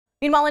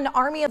Meanwhile, an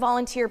army of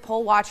volunteer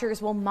poll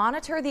watchers will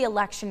monitor the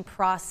election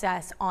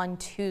process on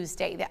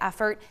Tuesday. The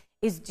effort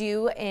is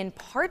due in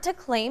part to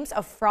claims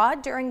of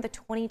fraud during the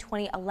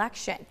 2020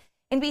 election.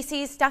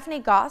 NBC's Stephanie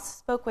Goss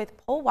spoke with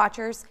poll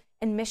watchers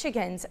and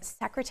Michigan's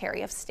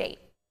Secretary of State.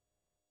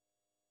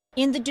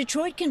 In the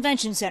Detroit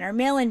Convention Center,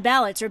 mail-in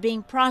ballots are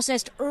being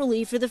processed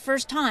early for the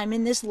first time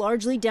in this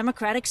largely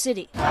Democratic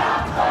city.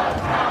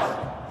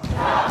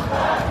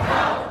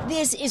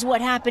 This is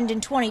what happened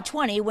in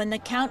 2020 when the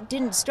count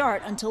didn't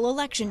start until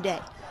Election Day.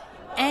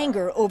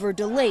 Anger over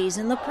delays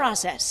in the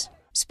process,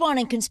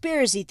 spawning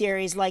conspiracy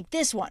theories like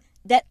this one,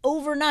 that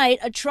overnight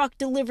a truck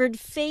delivered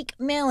fake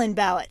mail-in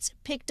ballots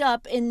picked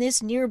up in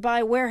this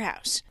nearby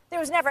warehouse. There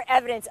was never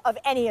evidence of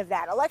any of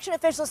that. Election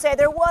officials say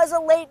there was a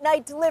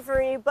late-night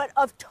delivery, but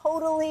of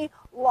totally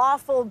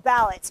lawful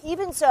ballots.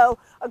 Even so,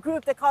 a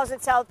group that calls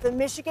itself the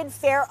Michigan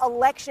Fair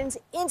Elections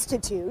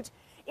Institute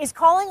is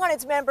calling on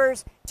its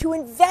members to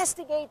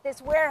investigate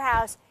this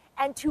warehouse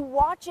and to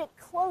watch it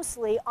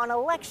closely on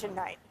election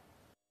night.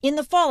 In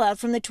the fallout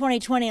from the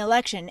 2020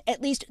 election,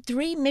 at least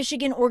 3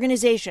 Michigan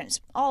organizations,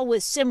 all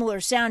with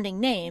similar-sounding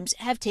names,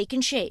 have taken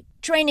shape,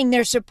 training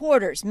their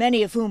supporters,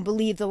 many of whom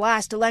believe the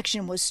last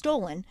election was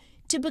stolen,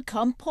 to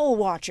become poll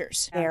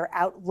watchers. They're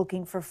out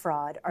looking for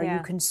fraud. Are you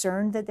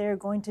concerned that they're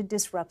going to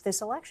disrupt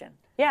this election?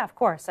 Yeah, of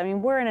course. I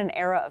mean, we're in an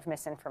era of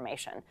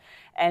misinformation.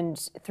 And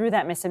through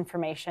that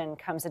misinformation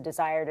comes a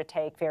desire to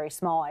take very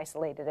small,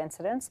 isolated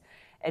incidents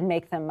and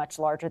make them much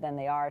larger than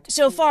they are.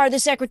 So far, the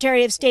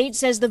Secretary of State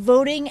says the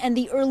voting and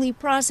the early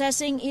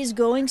processing is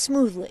going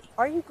smoothly.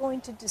 Are you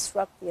going to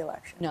disrupt the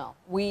election? No.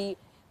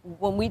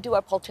 When we do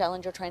our poll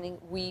challenger training,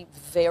 we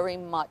very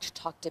much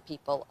talk to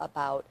people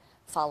about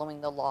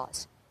following the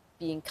laws,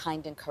 being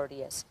kind and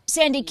courteous.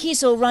 Sandy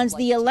Kiesel runs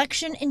the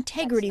Election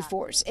Integrity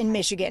Force in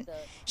Michigan.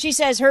 She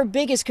says her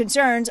biggest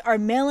concerns are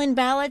mail-in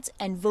ballots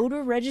and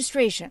voter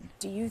registration.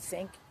 Do you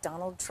think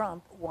Donald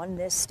Trump won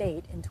this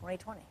state in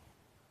 2020?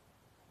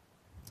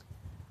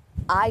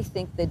 I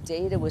think the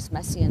data was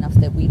messy enough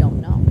that we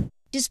don't know.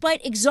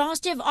 Despite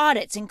exhaustive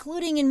audits,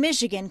 including in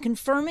Michigan,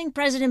 confirming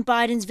President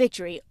Biden's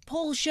victory,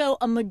 polls show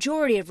a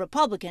majority of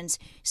Republicans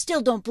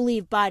still don't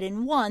believe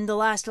Biden won the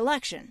last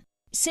election.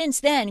 Since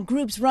then,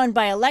 groups run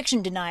by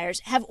election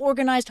deniers have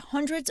organized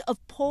hundreds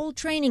of poll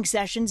training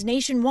sessions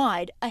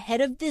nationwide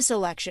ahead of this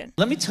election.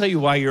 Let me tell you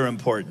why you're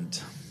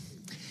important.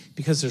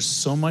 Because there's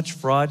so much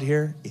fraud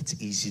here, it's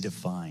easy to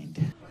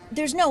find.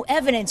 There's no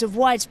evidence of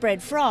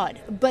widespread fraud,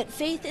 but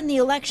faith in the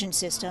election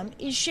system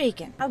is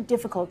shaken. How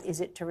difficult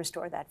is it to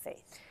restore that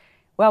faith?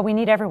 Well, we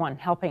need everyone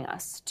helping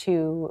us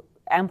to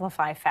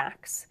amplify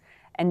facts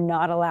and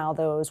not allow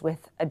those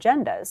with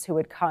agendas who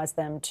would cause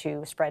them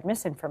to spread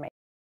misinformation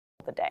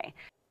the day.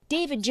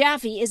 David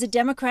Jaffe is a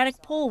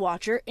Democratic poll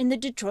watcher in the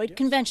Detroit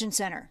Convention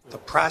Center. The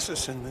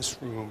process in this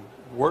room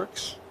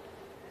works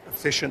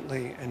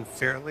efficiently and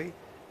fairly.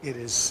 It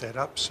is set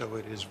up so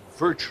it is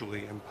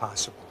virtually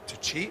impossible to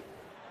cheat.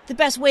 The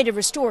best way to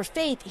restore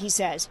faith, he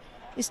says,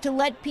 is to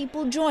let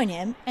people join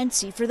him and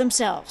see for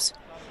themselves.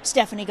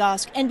 Stephanie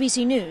Goss,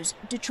 NBC News,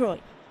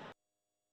 Detroit.